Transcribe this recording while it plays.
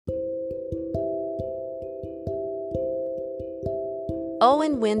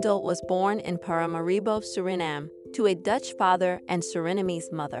Owen Wijndal was born in Paramaribo, Suriname, to a Dutch father and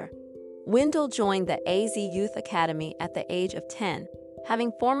Surinamese mother. Wijndal joined the AZ Youth Academy at the age of 10,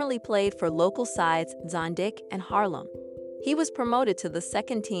 having formerly played for local sides Zaandijk and Haarlem. He was promoted to the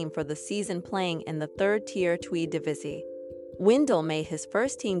second team for the season, playing in the third-tier Tweede Divisie. Wijndal made his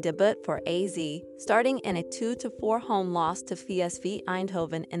first team debut for AZ, starting in a 2-4 home loss to VSV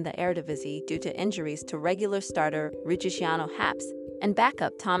Eindhoven in the Eredivisie due to injuries to regular starter Wijndal Haps and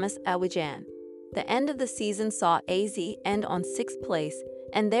backup Thomas Wijndal. The end of the season saw AZ end on 6th place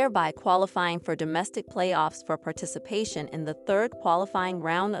and thereby qualifying for domestic playoffs for participation in the third qualifying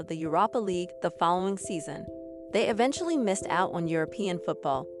round of the Europa League the following season. They eventually missed out on European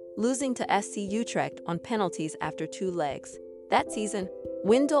football, losing to SC Utrecht on penalties after 2 legs. That season,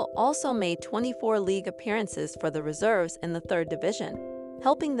 Wijndal also made 24 league appearances for the reserves in the 3rd division,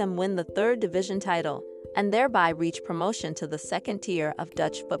 helping them win the 3rd division title and thereby reach promotion to the 2nd tier of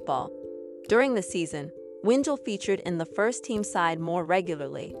Dutch football. During the season, Wijndal featured in the first team side more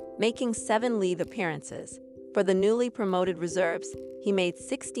regularly, making 7 league appearances. For the newly promoted reserves, he made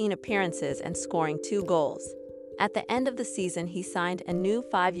 16 appearances and scoring 2 goals. At the end of the season, he signed a new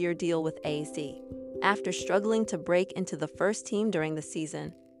 5-year deal with AZ. After struggling to break into the first team during the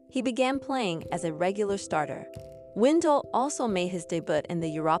season, he began playing as a regular starter. Wijndal also made his debut in the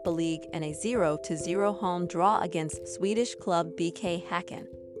Europa League in a 0-0 home draw against Swedish club BK Häcken.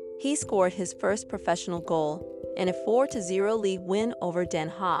 He scored his first professional goal in a 4-0 league win over Den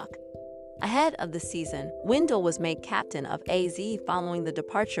Haag. Ahead of the season, Wijndal was made captain of AZ following the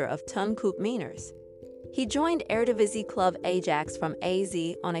departure of Ton Koopmeiners. He joined Eredivisie club Ajax from AZ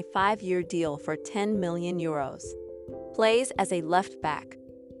on a 5-year deal for €10 million. Plays as a left back.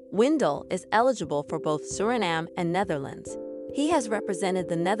 Wijndal is eligible for both Suriname and Netherlands. He has represented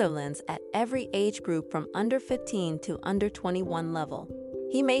the Netherlands at every age group from under 15 to under 21 level.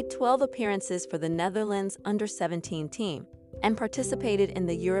 He made 12 appearances for the Netherlands under-17 team and participated in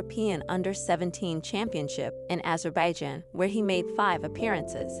the European Under-17 Championship in Azerbaijan, where he made 5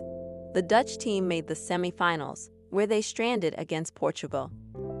 appearances. The Dutch team made the semi-finals, where they stranded against Portugal.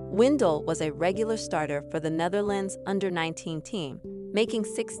 Wijndal was a regular starter for the Netherlands under-19 team, making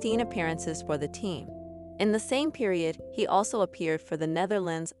 16 appearances for the team. In the same period, he also appeared for the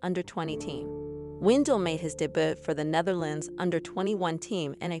Netherlands under-20 team. Wijndal made his debut for the Netherlands under-21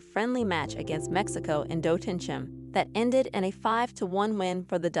 team in a friendly match against Mexico in Doetinchem that ended in a 5-1 win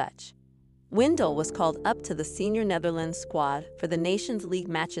for the Dutch. Wijndal was called up to the senior Netherlands squad for the Nations League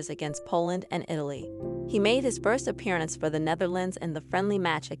matches against Poland and Italy. He made his first appearance for the Netherlands in the friendly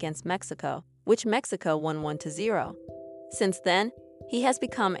match against Mexico, which Mexico won 1-0. Since then, he has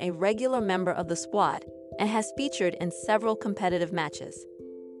become a regular member of the squad and has featured in several competitive matches.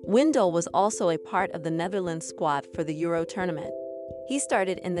 Wijndal was also a part of the Netherlands squad for the Euro tournament. He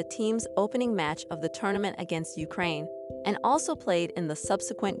started in the team's opening match of the tournament against Ukraine and also played in the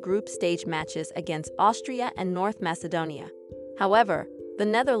subsequent group stage matches against Austria and North Macedonia. However, the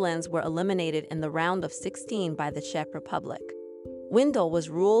Netherlands were eliminated in the round of 16 by the Czech Republic. Wijndal was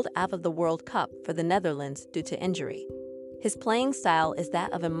ruled out of the World Cup for the Netherlands due to injury. His playing style is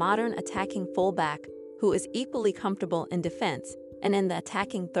that of a modern attacking fullback who is equally comfortable in defense and in the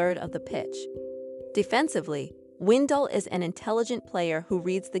attacking third of the pitch. Defensively, Wijndal is an intelligent player who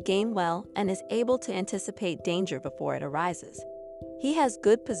reads the game well and is able to anticipate danger before it arises. He has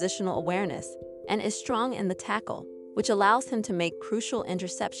good positional awareness and is strong in the tackle, which allows him to make crucial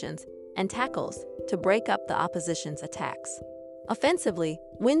interceptions and tackles to break up the opposition's attacks. Offensively,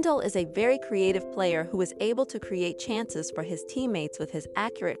 Wijndal is a very creative player who is able to create chances for his teammates with his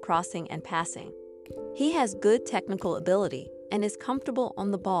accurate crossing and passing. He has good technical ability and is comfortable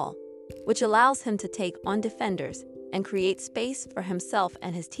on the ball, which allows him to take on defenders and create space for himself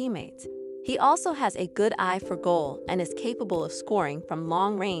and his teammates. He also has a good eye for goal and is capable of scoring from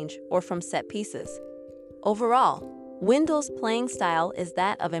long range or from set pieces. Overall, Wijndal's playing style is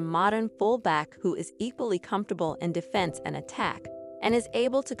that of a modern fullback who is equally comfortable in defense and attack and is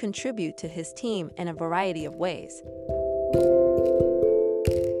able to contribute to his team in a variety of ways.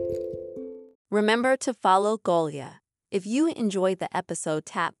 Remember to follow Golia. If you enjoyed the episode,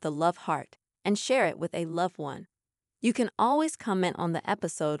 tap the love heart and share it with a loved one. You can always comment on the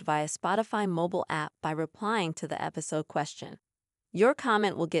episode via Spotify mobile app by replying to the episode question. Your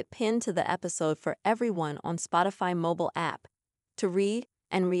comment will get pinned to the episode for everyone on Spotify mobile app to read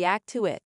and react to it.